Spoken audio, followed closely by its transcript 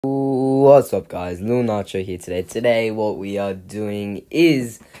What's up, guys? Lil Nacho here today. Today, what we are doing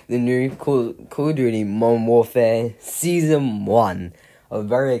is the new Call of Duty Modern Warfare Season 1. I'm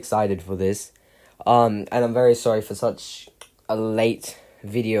very excited for this. And I'm very sorry for such a late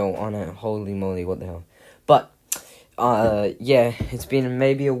video on it. Holy moly, what the hell. But, yeah, it's been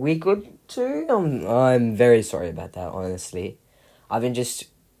maybe a week or two. I'm very sorry about that, honestly. I've been just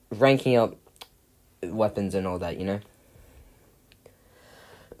ranking up weapons and all that, you know?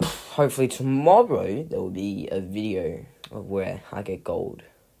 Hopefully tomorrow there will be a video of where I get gold,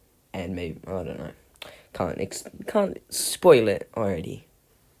 and maybe I don't know. Can't spoil it already.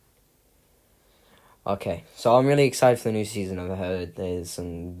 Okay, so I'm really excited for the new season. I've heard there's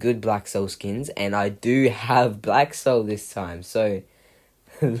some good blackcell skins, and I do have blackcell this time. So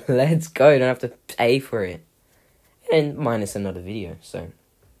let's go. Don't have to pay for it, and minus another video. So,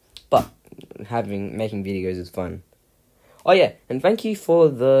 but making videos is fun. Oh yeah, and thank you for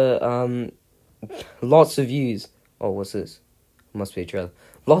the lots of views. Oh, what's this? Must be a trailer.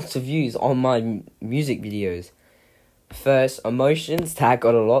 Lots of views on my music videos. First, Emotions tag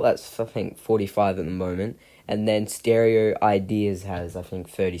got a lot. That's I think 45 at the moment, and then Stereo Ideas has I think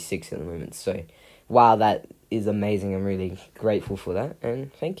 36 at the moment. So, wow, that is amazing. I'm really grateful for that,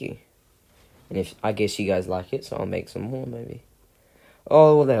 and thank you. And if I guess you guys like it, so I'll make some more maybe.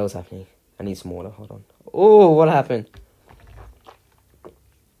 Oh, what the hell's happening? I need some water. Hold on. Oh, what happened?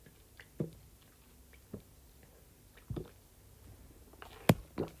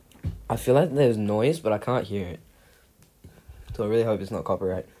 I feel like there's noise, but I can't hear it. So I really hope it's not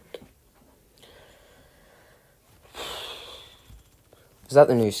copyright. Is that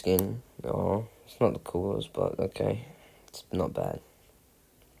the new skin? No, it's not the coolest, but okay. It's not bad.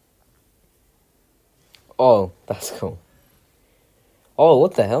 Oh, that's cool. Oh,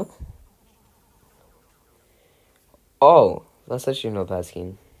 what the hell? Oh, that's actually not a bad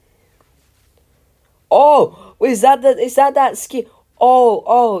skin. Oh, wait, is that that skin?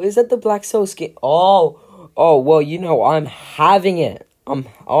 Oh, is that the blackcell skin? Oh, well, you know, I'm having it. I'm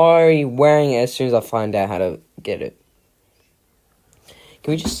already wearing it as soon as I find out how to get it.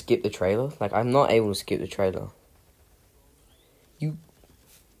 Can we just skip the trailer? Like, I'm not able to skip the trailer.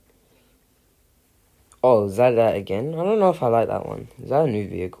 Oh, is that again? I don't know if I like that one. Is that a new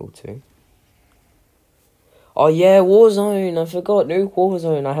vehicle too? Oh yeah, Warzone. I forgot, new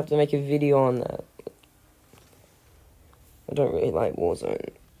Warzone. I have to make a video on that. I don't really like Warzone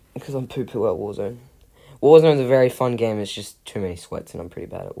because I'm poo-poo at Warzone. Warzone's a very fun game. It's just too many sweats, and I'm pretty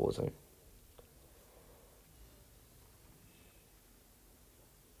bad at Warzone.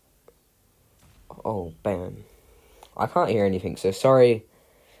 Oh, bam. I can't hear anything, so sorry.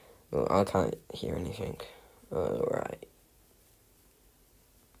 I can't hear anything. Alright.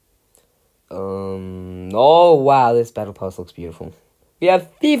 Oh, wow, this battle pass looks beautiful. We have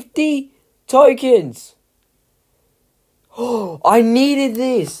 50 tokens! Oh, I needed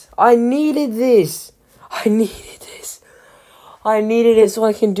this! I needed it so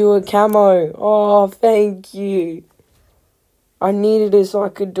I can do a camo. Oh, thank you. I needed it so I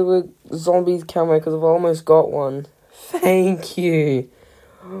could do a zombies camo because I've almost got one. Thank you.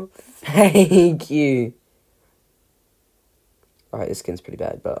 Thank you. Alright, this skin's pretty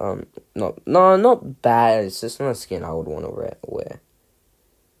bad, but not bad. It's just not a skin I would want to wear.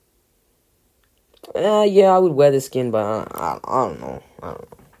 Yeah, I would wear this skin, but I don't know.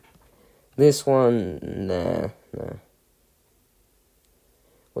 This one, nah.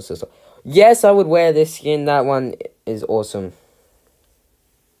 What's this one? Yes, I would wear this skin. That one is awesome.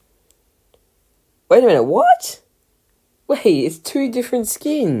 Wait a minute, what? Wait, it's two different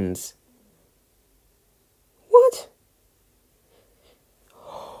skins. What?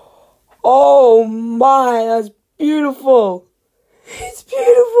 Oh my, that's beautiful. It's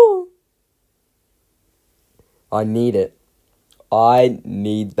beautiful. I need it. I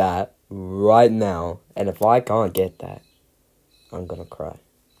need that right now. And if I can't get that, I'm gonna cry.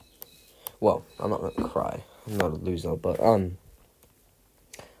 Well, I'm not gonna cry. I'm not a loser, but,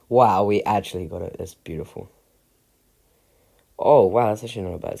 wow, we actually got it. That's beautiful. Oh, wow, that's actually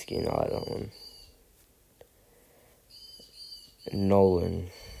not a bad skin. I like that one.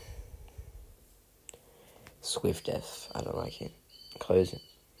 Nolan. Swift Death. I don't like it. Close it.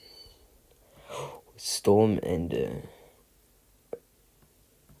 Storm Ender.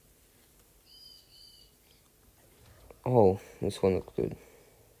 Oh, this one looks good.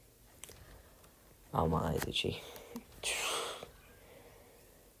 Oh, my eyes itchy.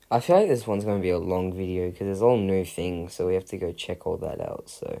 I feel like this one's going to be a long video because there's all new things, so we have to go check all that out,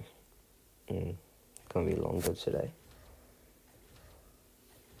 so it's going to be longer today.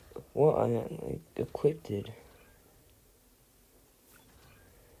 What? I equipped it.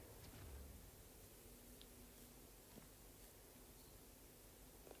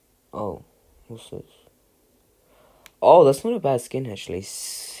 Oh, what's this? Oh, that's not a bad skin, actually.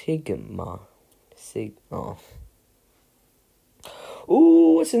 Sigma. Oh.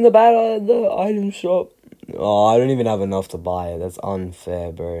 Ooh, what's in the item shop? Oh, I don't even have enough to buy it. That's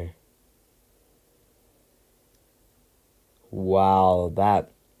unfair, bro. Wow,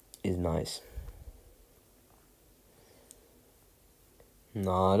 that is nice.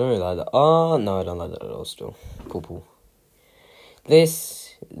 No, I don't really like that. Oh, no, I don't like that at all still. Cool.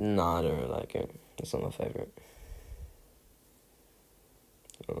 This, no, I don't really like it. It's not my favourite.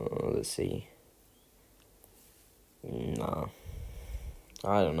 Let's see. Nah.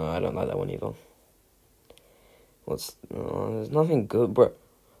 I don't know. I don't like that one either. There's nothing good, bro.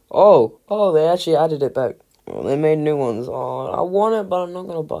 Oh, they actually added it back. Oh, they made new ones. Oh, I want it, but I'm not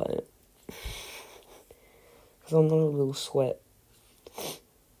gonna buy it. Because I'm not a little sweat.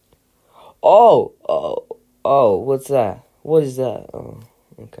 Oh, what's that? What is that? Oh,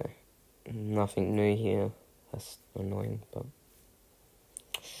 okay. Nothing new here. That's annoying, but...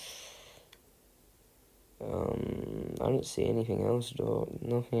 I don't see anything else, though.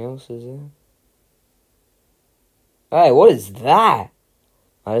 Nothing else, is there? Hey, what is that?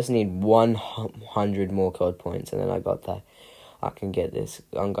 I just need 100 more code points, and then I got that. I can get this.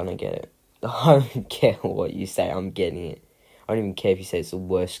 I'm gonna get it. I don't care what you say, I'm getting it. I don't even care if you say it's the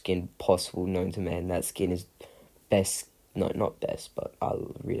worst skin possible known to man. That skin is best. No, not best, but I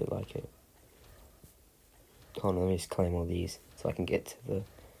really like it. Hold on, let me just claim all these so I can get to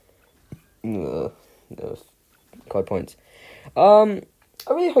the code points. I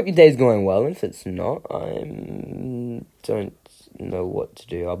really hope your day's going well. If it's not, I don't know what to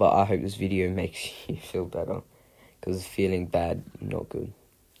do. But I hope this video makes you feel better. Because feeling bad, not good.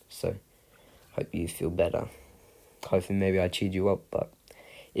 So, hope you feel better. Hopefully maybe I cheered you up. But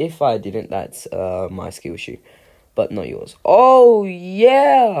if I didn't, that's my skill issue. But not yours. Oh,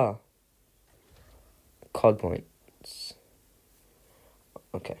 yeah! COD points.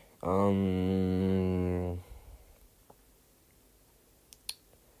 Okay.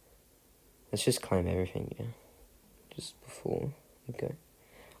 Let's just claim everything, yeah. Just before. Okay.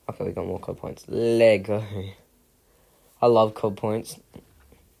 Okay, we got more COD points. Lego. I love COD points.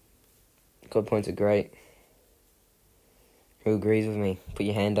 COD points are great. Who agrees with me? Put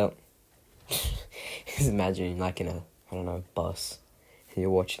your hand up. Just imagine like in a, I don't know, bus. And you're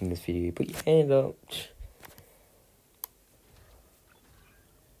watching this video. Put your hand up.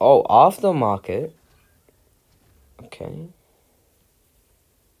 Oh, aftermarket. Okay.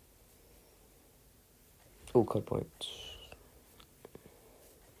 Oh, COD points.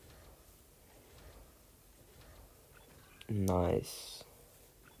 Nice.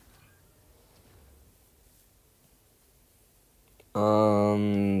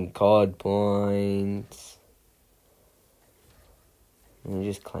 COD points. Let me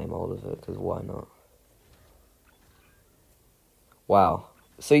just claim all of it, because why not? Wow.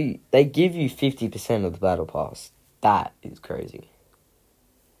 So they give you 50% of the battle pass. That is crazy.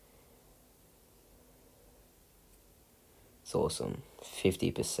 It's awesome.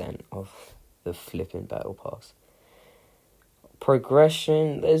 50% of the flipping battle pass.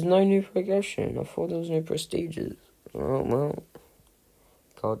 Progression. There's no new progression. I thought there was new prestiges. Oh, well.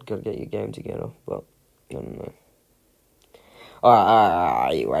 God, gotta get your game together. But, I don't know.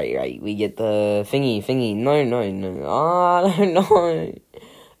 Alright. We get the thingy. No. I don't know.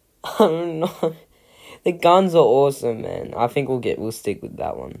 I don't know. The guns are awesome, man. I think we'll stick with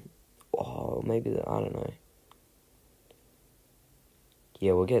that one. Oh, maybe I don't know.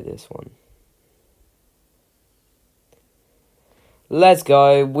 Yeah, we'll get this one. Let's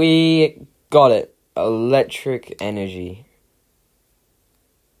go. We got it. Electric energy.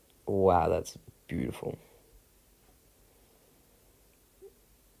 Wow, that's beautiful.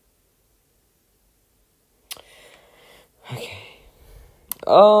 Okay.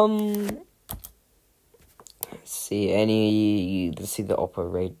 Let's see the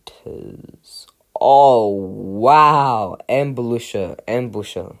operators. Oh, wow.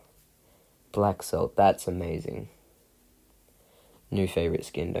 Ambusher. Blackcell. That's amazing. New favorite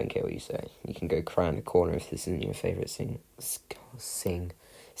skin, don't care what you say. You can go cry in the corner if this isn't your favorite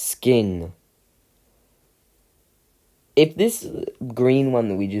skin. If this green one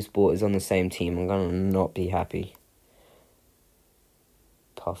that we just bought is on the same team, I'm gonna not be happy.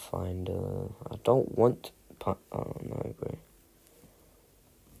 Pathfinder. I don't want... Oh, no, bro.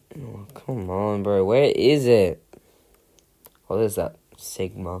 Oh, come on, bro. Where is it? Oh, there's that.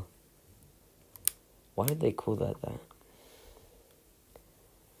 Sigma. Why did they call that?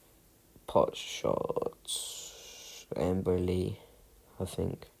 Pot shots. Amberly, I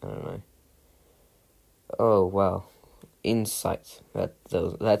think. I don't know. Oh, wow. Insight.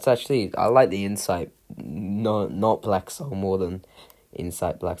 That's actually, I like the Insight. Not Black Cell more than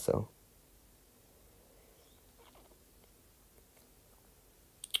Insight Black Cell.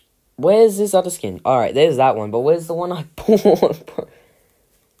 Where's this other skin? Alright, there's that one, but where's the one I bought?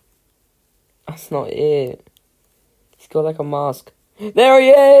 That's not it. He's got like a mask. There he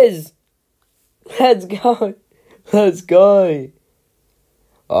is! Let's go! Let's go!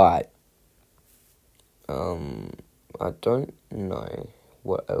 Alright. I don't know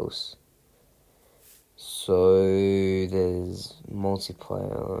what else. So, there's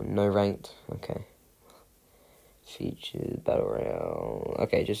multiplayer, no ranked, okay. Features, Battle Royale,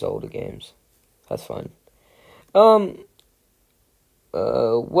 okay, just older games. That's fine.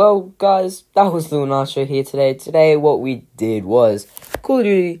 Well, guys, that was Little Nacho here today. Today, what we did was Call of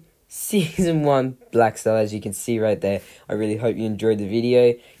Duty Season 1 blackcell, as you can see right there. I really hope you enjoyed the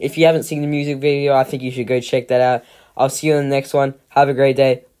video. If you haven't seen the music video, I think you should go check that out. I'll see you on the next one. Have a great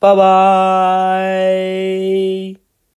day. Bye-bye!